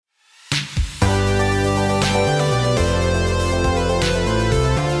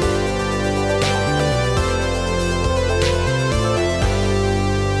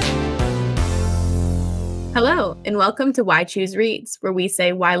Hello, and welcome to Why Choose Reads, where we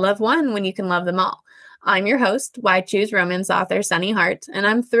say why love one when you can love them all. I'm your host, Why Choose Romance author Sunny Hart, and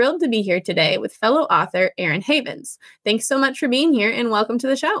I'm thrilled to be here today with fellow author AERYN Havens. Thanks so much for being here, and welcome to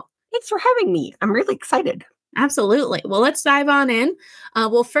the show. Thanks for having me. I'm really excited. Absolutely. Well, let's dive on in.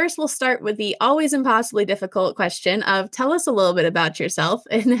 First, we'll start with the always impossibly difficult question of tell us a little bit about yourself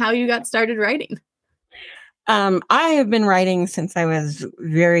and how you got started writing. I have been writing since I was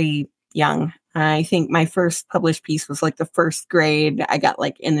very young. I think my first published piece was like the first grade. I got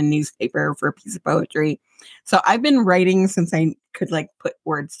like in the newspaper for a piece of poetry. So I've been writing since I could like put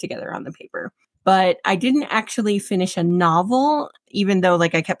words together on the paper. But I didn't actually finish a novel, even though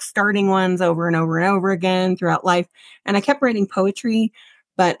like I kept starting ones over and over and over again throughout life. And I kept writing poetry,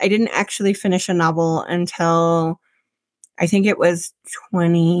 but I didn't actually finish a novel until I think it was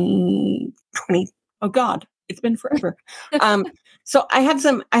 2020. Oh God, it's been forever. So I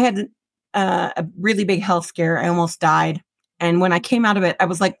had a really big health scare. I almost died. And when I came out of it, I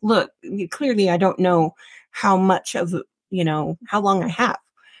was like, look, clearly I don't know how much of, how long I have.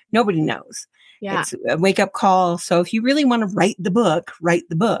 Nobody knows. Yeah. It's a wake up call. So if you really want to write the book, write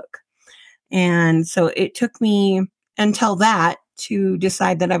the book. And so it took me until that to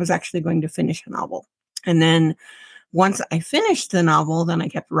decide that I was actually going to finish a novel. And then once I finished the novel, then I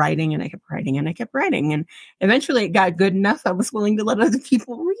kept writing and I kept writing and I kept writing. And eventually it got good enough. I was willing to let other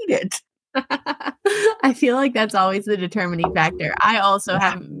people read it. I feel like that's always the determining factor. I also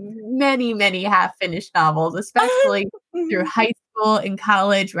have many, many half-finished novels, especially through high school and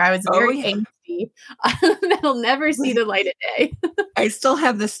college, where I was very angsty. That'll never see the light of day. I still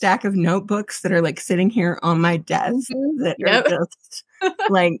have the stack of notebooks that are like sitting here on my desk that are just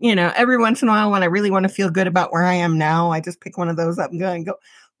like, every once in a while when I really want to feel good about where I am now, I just pick one of those up and go,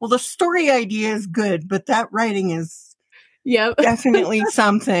 well, the story idea is good, but that writing is definitely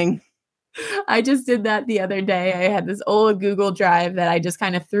something. I just did that the other day. I had this old Google Drive that I just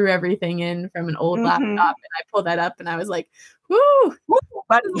kind of threw everything in from an old laptop, and I pulled that up and I was like, woo,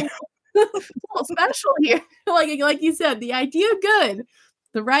 buddy. A little special here. Like you said, the idea good,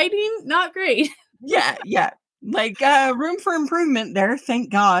 the writing not great. Yeah. Like room for improvement there.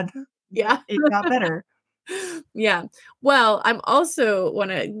 Thank God. Yeah, it got better. Yeah. Well, I'm also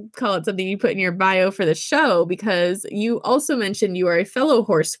want to call it something you put in your bio for the show, because you also mentioned you are a fellow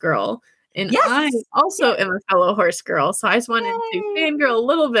horse girl. And yes. I also am a fellow horse girl. So I just wanted to fangirl a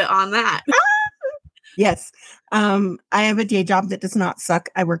little bit on that. Yes. I have a day job that does not suck.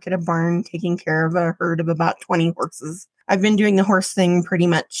 I work at a barn taking care of a herd of about 20 horses. I've been doing the horse thing pretty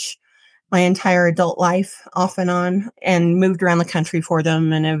much my entire adult life, off and on, and moved around the country for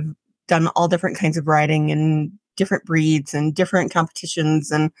them, and have done all different kinds of riding and different breeds and different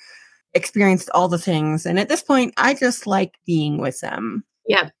competitions and experienced all the things. And at this point, I just like being with them.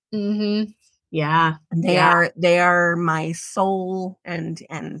 Yep. Mm-hmm. Yeah. They are my soul. And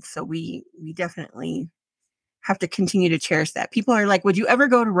so we definitely have to continue to cherish that. People are like, would you ever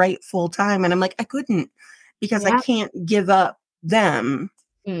go to write full time? And I'm like, I couldn't, because I can't give up them.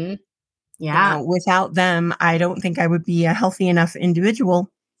 Mm-hmm. Yeah. Without them, I don't think I would be a healthy enough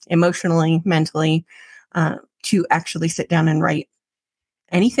individual, emotionally, mentally, to actually sit down and write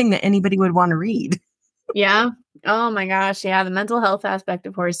anything that anybody would want to read. Yeah. Oh my gosh. Yeah. The mental health aspect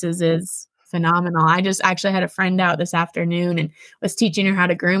of horses is phenomenal. I just actually had a friend out this afternoon and was teaching her how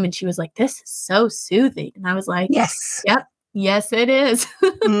to groom. And she was like, this is so soothing. And I was like, yes. Yep. Yes, it is.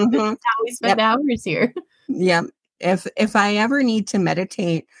 Mm-hmm. That's how we spend hours here. Yeah. If I ever need to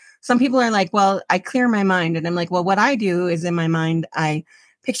meditate, some people are like, well, I clear my mind. And I'm like, well, what I do is in my mind, I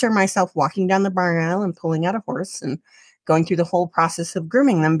picture myself walking down the barn aisle and pulling out a horse and going through the whole process of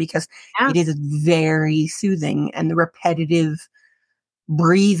grooming them, because it is very soothing, and the repetitive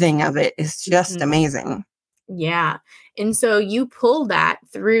breathing of it is just amazing. Yeah. And so you pull that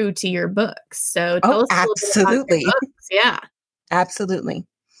through to your books. So tell us absolutely. A little bit about your books. Yeah. Absolutely.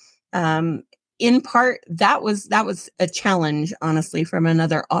 In part, that was a challenge, honestly, from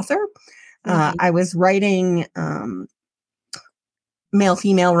another author. I was writing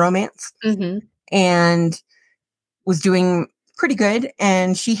male-female romance and was doing pretty good.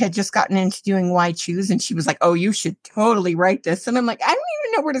 And she had just gotten into doing Why Choose, and she was like, oh, you should totally write this. And I'm like, I don't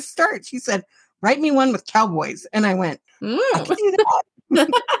even know where to start. She said, write me one with cowboys. And I went, I can do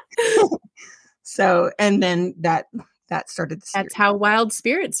that. So, and then that started the series. That's how Wild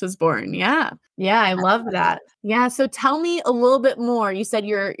Spirits was born. Yeah. Yeah. I love that. Yeah. So tell me a little bit more. You said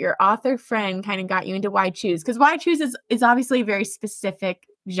your author friend kind of got you into Why Choose, because Why Choose is obviously a very specific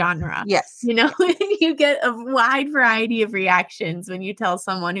genre. Yes. You get a wide variety of reactions when you tell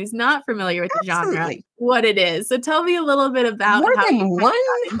someone who's not familiar with the genre what it is. So tell me a little bit about more than one.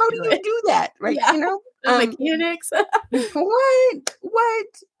 How do you do that? Right. Yeah. The mechanics. What?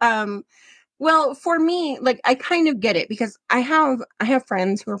 Well, for me, like I kind of get it because I have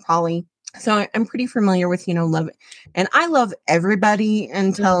friends who are poly. So I'm pretty familiar with, love. And I love everybody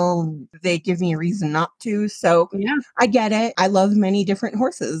until they give me a reason not to. So Yeah. I get it. I love many different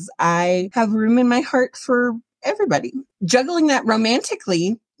horses. I have room in my heart for everybody. Juggling that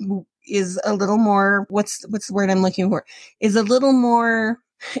romantically is a little more, what's the word I'm looking for? Is a little more,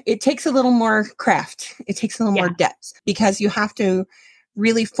 it takes a little more craft. It takes a little more depth because you have to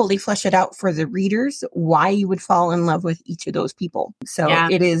really fully flesh it out for the readers why you would fall in love with each of those people. So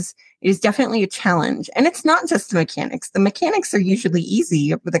it is definitely a challenge. And it's not just the mechanics. The mechanics are usually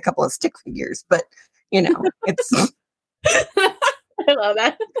easy with a couple of stick figures, but it's I love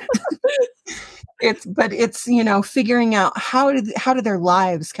that. it's figuring out how do their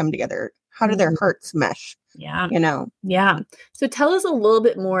lives come together? How do their hearts mesh? Yeah. Yeah. So tell us a little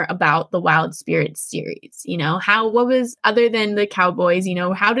bit more about the Wild Spirits series. What was, other than the cowboys,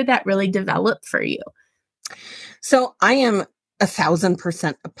 how did that really develop for you? So I am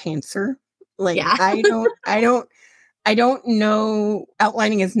 1,000% a pantser. Like I don't know.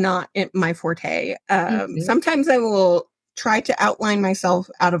 Outlining is not my forte. Sometimes I will try to outline myself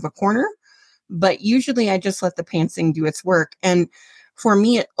out of a corner, but usually I just let the pantsing do its work. And for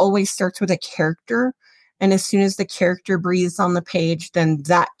me, it always starts with a character. And as soon as the character breathes on the page, then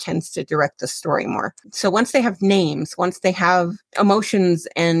that tends to direct the story more. So once they have names, once they have emotions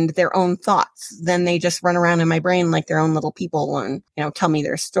and their own thoughts, then they just run around in my brain like their own little people and, tell me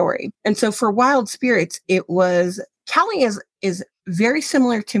their story. And so for Wild Spirits, it was, Callie is very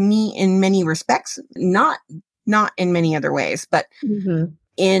similar to me in many respects, not in many other ways, but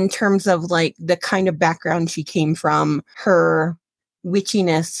in terms of like the kind of background she came from, her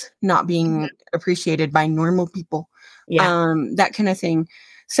witchiness not being appreciated by normal people, that kind of thing.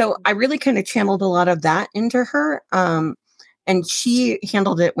 So I really kind of channeled a lot of that into her. And she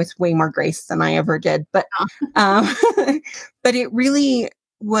handled it with way more grace than I ever did. But, but it really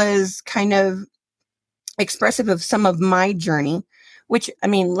was kind of expressive of some of my journey, which, I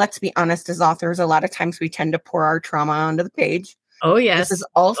mean, let's be honest, as authors, a lot of times we tend to pour our trauma onto the page. Oh, yes. This is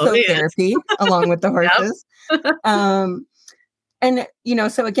also therapy along with the horses. And,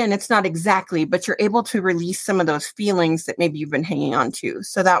 so again, it's not exactly, but you're able to release some of those feelings that maybe you've been hanging on to.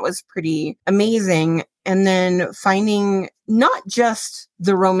 So that was pretty amazing. And then finding not just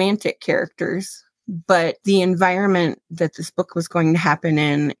the romantic characters, but the environment that this book was going to happen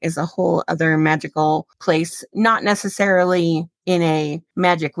in is a whole other magical place, not necessarily in a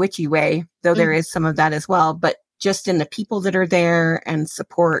magic witchy way, though there is some of that as well, but just in the people that are there and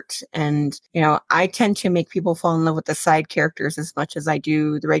support. And, I tend to make people fall in love with the side characters as much as I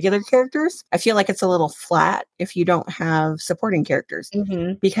do the regular characters. I feel like it's a little flat if you don't have supporting characters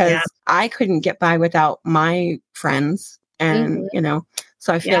because I couldn't get by without my friends. And,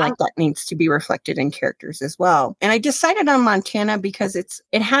 so I feel like that needs to be reflected in characters as well. And I decided on Montana because it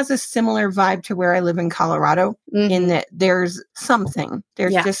has a similar vibe to where I live in Colorado in that there's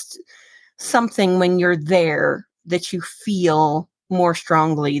just something when you're there that you feel more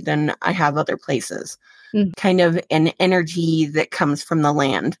strongly than I have other places. Kind of an energy that comes from the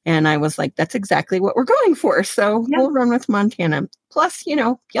land. And I was like, that's exactly what we're going for. So we'll run with Montana. Plus,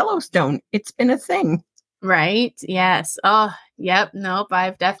 Yellowstone, it's been a thing. Right. Yes. Oh, yep. Nope.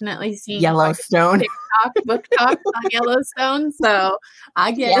 I've definitely seen Yellowstone. Book talks on Yellowstone. So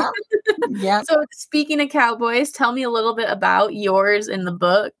I get it. Yeah. So speaking of cowboys, tell me a little bit about yours in the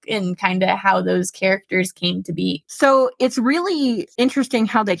book and kind of how those characters came to be. So it's really interesting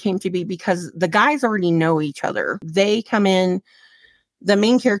how they came to be because the guys already know each other. They come in. The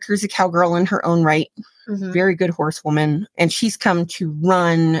main character is a cowgirl in her own right. Very good horsewoman. And she's come to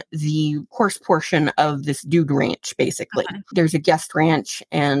run the horse portion of this dude ranch, basically. There's a guest ranch,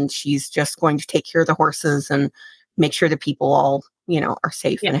 and she's just going to take care of the horses and make sure the people all, are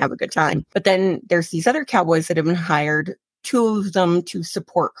safe and have a good time. But then there's these other cowboys that have been hired, 2 of them to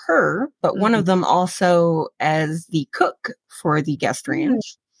support her, but one of them also as the cook for the guest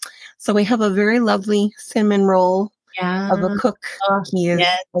ranch. So we have a very lovely cinnamon roll of a cook. He is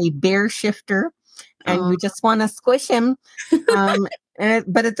a bear shifter. And you just want to squish him. But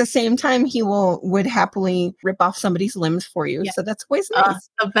at the same time, he would happily rip off somebody's limbs for you. So that's always nice.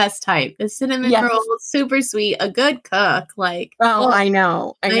 The best type. The cinnamon roll, super sweet, a good cook. I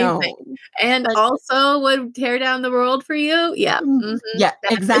know. And also would tear down the world for you. Yeah. Yeah,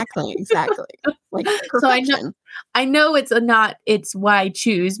 exactly. Like perfection. So I know it's why I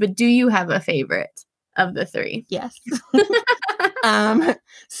choose, but do you have a favorite of the 3? Yes.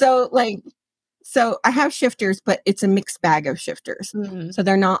 So So I have shifters, but it's a mixed bag of shifters. So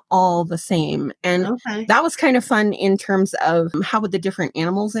they're not all the same. And that was kind of fun in terms of how would the different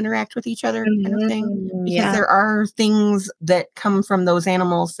animals interact with each other kind of thing. Because there are things that come from those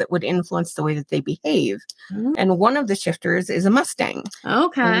animals that would influence the way that they behave. And one of the shifters is a Mustang.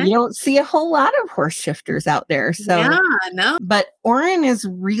 And you don't see a whole lot of horse shifters out there. So, but AERYN is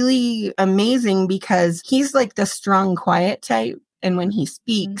really amazing because he's like the strong, quiet type. And when he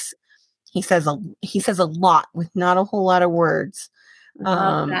speaks, he says a lot with not a whole lot of words.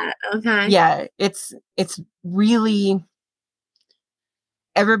 Love that. Yeah, it's really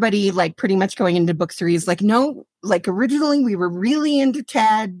everybody like pretty much going into book 3 is like, no, like originally we were really into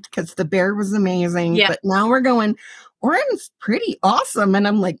Tad because the bear was amazing, but now we're going, AERYN's pretty awesome. And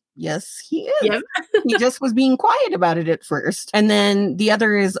I'm like, yes, he is. He just was being quiet about it at first. And then the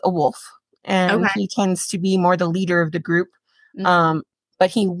other is a wolf. And he tends to be more the leader of the group. But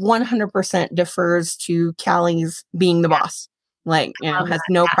he 100% defers to Callie's being the boss. Like, has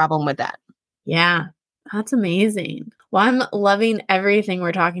no problem with that. Yeah, that's amazing. Well, I'm loving everything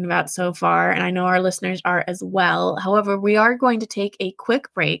we're talking about so far, and I know our listeners are as well. However, we are going to take a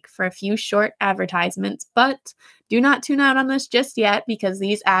quick break for a few short advertisements, but do not tune out on this just yet because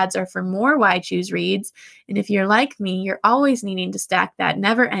these ads are for more Why Choose reads. And if you're like me, you're always needing to stack that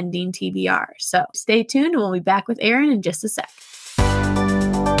never-ending TBR. So stay tuned, and we'll be back with AERYN in just a sec.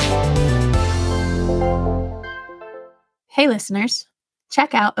 Hey listeners,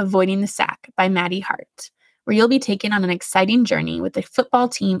 check out Avoiding the Sack by Maddie Hart, where you'll be taken on an exciting journey with the football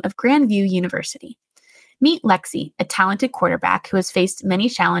team of Grandview University. Meet Lexi, a talented quarterback who has faced many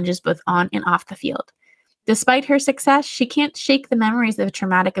challenges both on and off the field. Despite her success, she can't shake the memories of a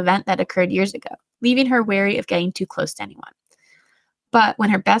traumatic event that occurred years ago, leaving her wary of getting too close to anyone. But when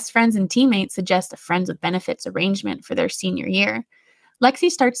her best friends and teammates suggest a friends with benefits arrangement for their senior year,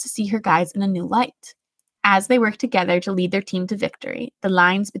 Lexi starts to see her guys in a new light. As they work together to lead their team to victory, the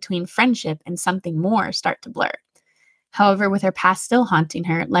lines between friendship and something more start to blur. However, with her past still haunting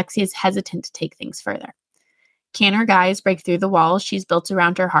her, Lexi is hesitant to take things further. Can her guys break through the walls she's built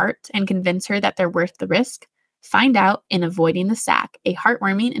around her heart and convince her that they're worth the risk? Find out in Avoiding the Sack, a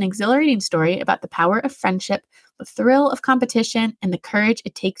heartwarming and exhilarating story about the power of friendship, the thrill of competition, and the courage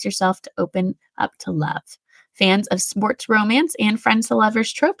it takes yourself to open up to love. Fans of sports romance and friends to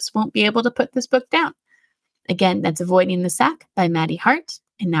lovers tropes won't be able to put this book down. Again, that's Avoiding the Sack by Maddie Hart.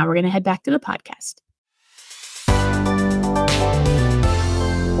 And now we're going to head back to the podcast.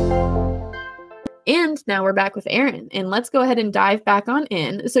 And now we're back with AERYN, and let's go ahead and dive back on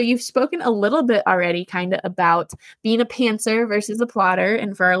in. So you've spoken a little bit already kind of about being a pantser versus a plotter.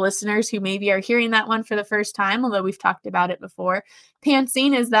 And for our listeners who maybe are hearing that one for the first time, although we've talked about it before,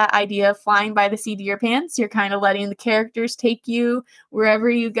 pantsing is that idea of flying by the seat of your pants. You're kind of letting the characters take you wherever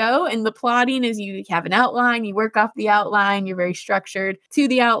you go. And the plotting is you have an outline, you work off the outline, you're very structured to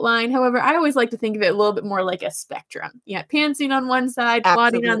the outline. However, I always like to think of it a little bit more like a spectrum. You got pantsing on one side,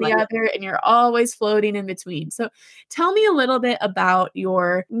 plotting on the other, and you're always floating in between. So tell me a little bit about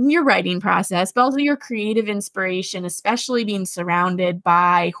your writing process, but also your creative inspiration, especially being surrounded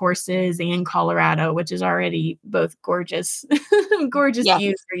by horses and Colorado, which is already both gorgeous, gorgeous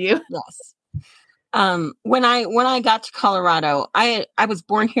views for you. Yes. When I got to Colorado, I was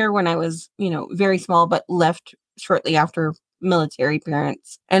born here when I was, very small, but left shortly after military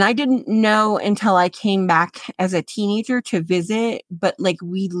parents. And I didn't know until I came back as a teenager to visit, but like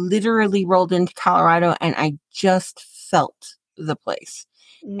we literally rolled into Colorado and I just felt the place.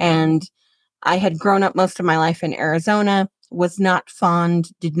 And I had grown up most of my life in Arizona, was not fond,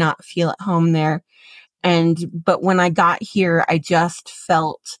 did not feel at home there. But when I got here, I just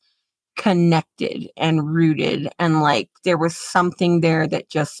felt connected and rooted, and like there was something there that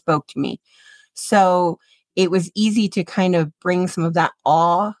just spoke to me. So it was easy to kind of bring some of that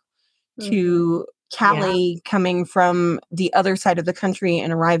awe to Callie coming from the other side of the country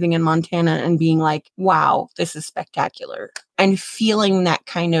and arriving in Montana and being like, wow, this is spectacular, and feeling that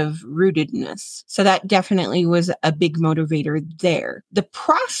kind of rootedness. So that definitely was a big motivator there. The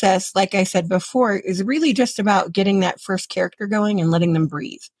process, like I said before, is really just about getting that first character going and letting them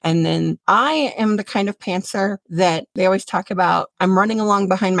breathe. And then I am the kind of pantser that they always talk about. I'm running along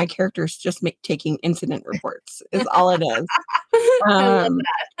behind my characters, just taking incident reports is all it is. I love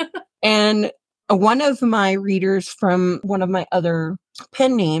that. And one of my readers from one of my other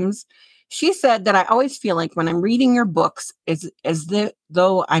pen names, she said that I always feel like when I'm reading your books is as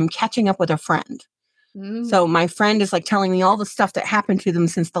though I'm catching up with a friend. So my friend is like telling me all the stuff that happened to them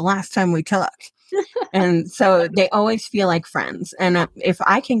since the last time we talked. And so they always feel like friends. And if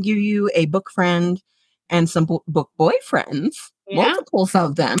I can give you a book friend and some book boyfriends, multiples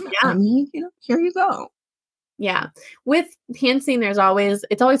of them. Yeah. I mean, here you go. Yeah. With pantsing,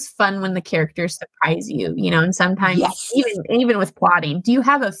 it's always fun when the characters surprise you, and sometimes Yes. even with plotting. Do you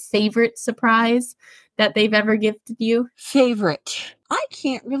have a favorite surprise that they've ever gifted you? Favorite. I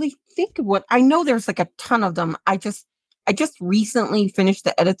can't really think of what. I know there's like a ton of them. I just recently finished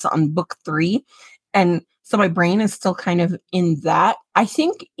the edits on book 3, and so my brain is still kind of in that. I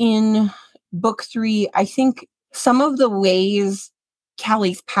think in book 3, I think some of the ways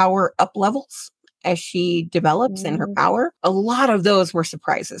Callie's power up levels as she develops in her power, a lot of those were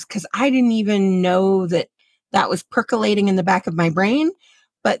surprises because I didn't even know that was percolating in the back of my brain.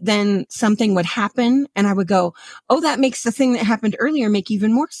 But then something would happen and I would go, oh, that makes the thing that happened earlier make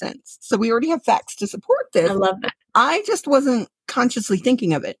even more sense. So we already have facts to support this. I love that. I just wasn't consciously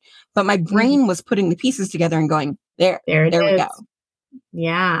thinking of it, but my brain was putting the pieces together and going, there we go.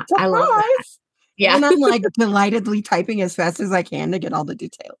 Yeah. Surprise! I love that. Yeah. And I'm like delightedly typing as fast as I can to get all the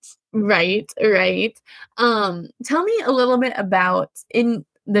details. Right. Tell me a little bit about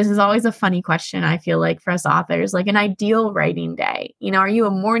this is always a funny question, I feel like, for us authors, like an ideal writing day. Are you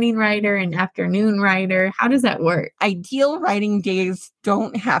a morning writer, an afternoon writer? How does that work? Ideal writing days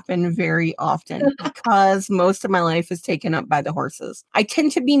don't happen very often because most of my life is taken up by the horses. I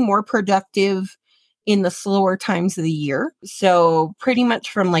tend to be more productive in the slower times of the year. So pretty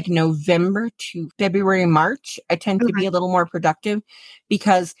much from like November to February, March, I tend to be a little more productive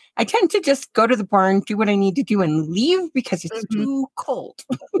because I tend to just go to the barn, do what I need to do and leave because it's too cold.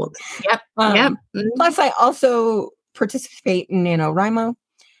 Yep. Plus I also participate in NaNoWriMo.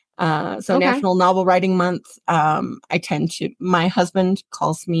 So National Novel Writing Month. My husband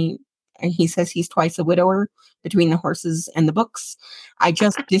calls me and he says he's twice a widower between the horses and the books. I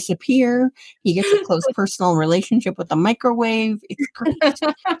just disappear. He gets a close personal relationship with the microwave. It's great.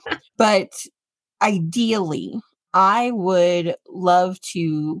 But ideally, I would love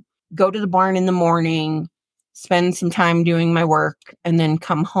to go to the barn in the morning, spend some time doing my work, and then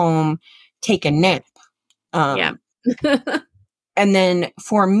come home, take a nap. And then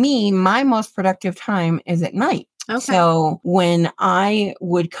for me, my most productive time is at night. So when I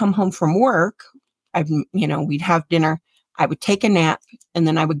would come home from work, we'd have dinner, I would take a nap, and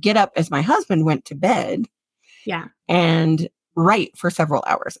then I would get up as my husband went to bed. Yeah. And write for several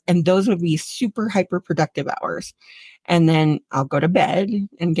hours. And those would be super hyper productive hours. And then I'll go to bed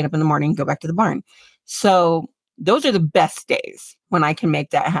and get up in the morning and go back to the barn. So those are the best days when I can make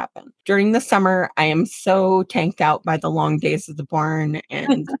that happen. During the summer, I am so tanked out by the long days of the barn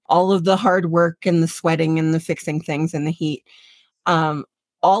and all of the hard work and the sweating and the fixing things in the heat.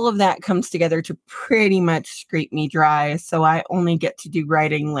 All of that comes together to pretty much scrape me dry. So I only get to do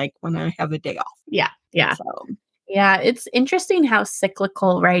writing like when I have a day off. Yeah. So. Yeah, it's interesting how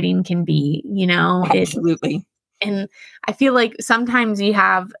cyclical writing can be, Absolutely. And I feel like sometimes you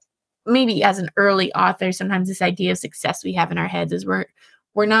have, maybe as an early author, sometimes this idea of success we have in our heads is we're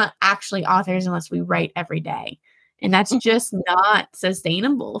not actually authors unless we write every day. And that's just not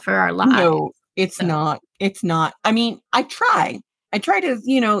sustainable for our lives. No, it's not. It's not. I mean, I try to,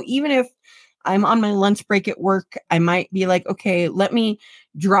 even if I'm on my lunch break at work, I might be like, okay, let me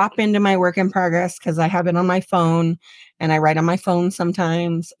drop into my work in progress because I have it on my phone and I write on my phone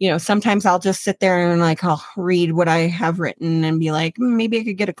sometimes. Sometimes I'll just sit there and like I'll read what I have written and be like, maybe I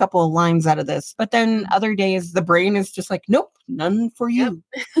could get a couple of lines out of this. But then other days the brain is just like, nope, none for you.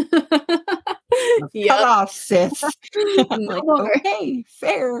 Cut off, sis. I'm like, okay,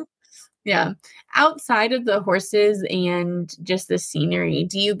 fair. Yeah. Outside of the horses and just the scenery,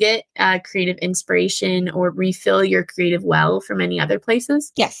 do you get creative inspiration or refill your creative well from any other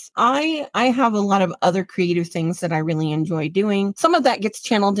places? Yes, I have a lot of other creative things that I really enjoy doing. Some of that gets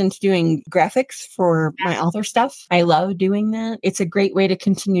channeled into doing graphics for my author stuff. I love doing that. It's a great way to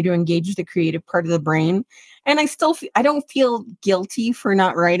continue to engage the creative part of the brain. And I don't feel guilty for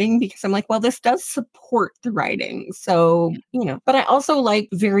not writing because I'm like, well, this does support the writing. So, but I also like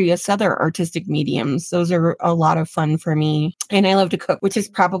various other artistic mediums. Those are a lot of fun for me. And I love to cook, which is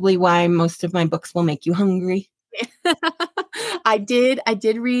probably why most of my books will make you hungry. I did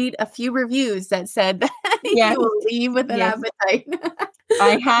read a few reviews that said that you will leave with an appetite.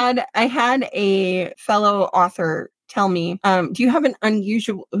 I had a fellow author tell me, do you have an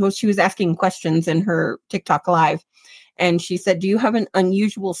unusual, she was asking questions in her TikTok live. And she said, do you have an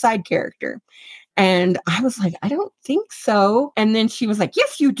unusual side character? And I was like, I don't think so. And then she was like,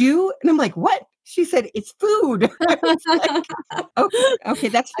 yes, you do. And I'm like, what? She said, it's food. I was like, okay,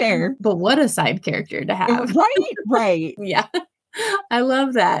 that's fair. But what a side character to have. Right. Yeah. I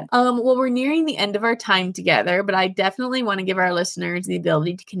love that. Well, we're nearing the end of our time together, but I definitely want to give our listeners the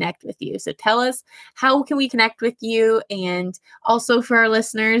ability to connect with you. So tell us, how can we connect with you? And also for our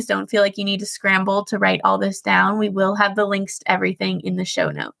listeners, don't feel like you need to scramble to write all this down. We will have the links to everything in the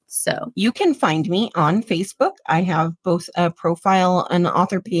show notes. So you can find me on Facebook. I have both a profile, an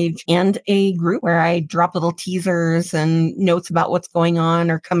author page, and a group where I drop little teasers and notes about what's going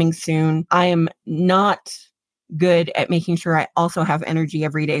on or coming soon. I am not good at making sure I also have energy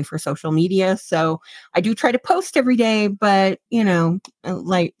every day for social media. So I do try to post every day, but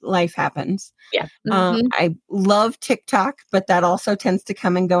life happens. yeah. Mm-hmm. I love TikTok, but that also tends to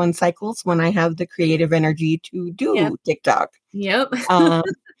come and go in cycles when I have the creative energy to do TikTok. Yep.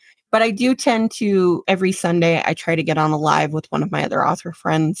 But I do tend to, every Sunday, I try to get on a live with one of my other author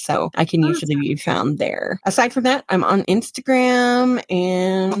friends, so I can usually be found there. Aside from that, I'm on Instagram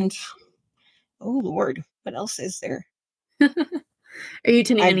and, oh Lord, what else is there? Are you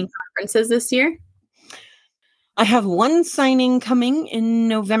attending any conferences this year? I have one signing coming in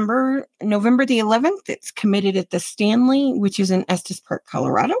November the 11th. It's committed at the Stanley, which is in Estes Park,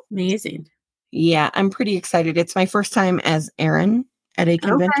 Colorado. Amazing. Yeah, I'm pretty excited. It's my first time as AERYN at a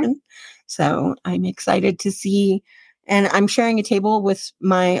convention. Okay. So I'm excited to see, and I'm sharing a table with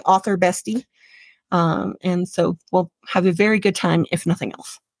my author bestie. And so we'll have a very good time, if nothing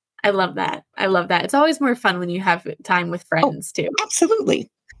else. I love that. I love that. It's always more fun when you have time with friends too. Absolutely.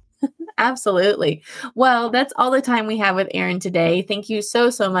 Absolutely. Well, that's all the time we have with AERYN today. Thank you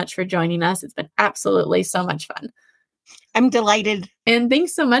so much for joining us. It's been absolutely so much fun. I'm delighted. And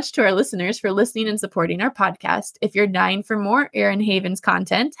thanks so much to our listeners for listening and supporting our podcast. If you're dying for more AERYN Havens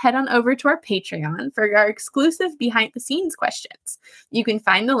content, head on over to our Patreon for our exclusive behind the scenes questions. You can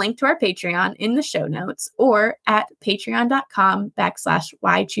find the link to our Patreon in the show notes or at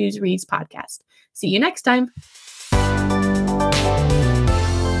patreon.com/whychoosereadspodcast. See you next time.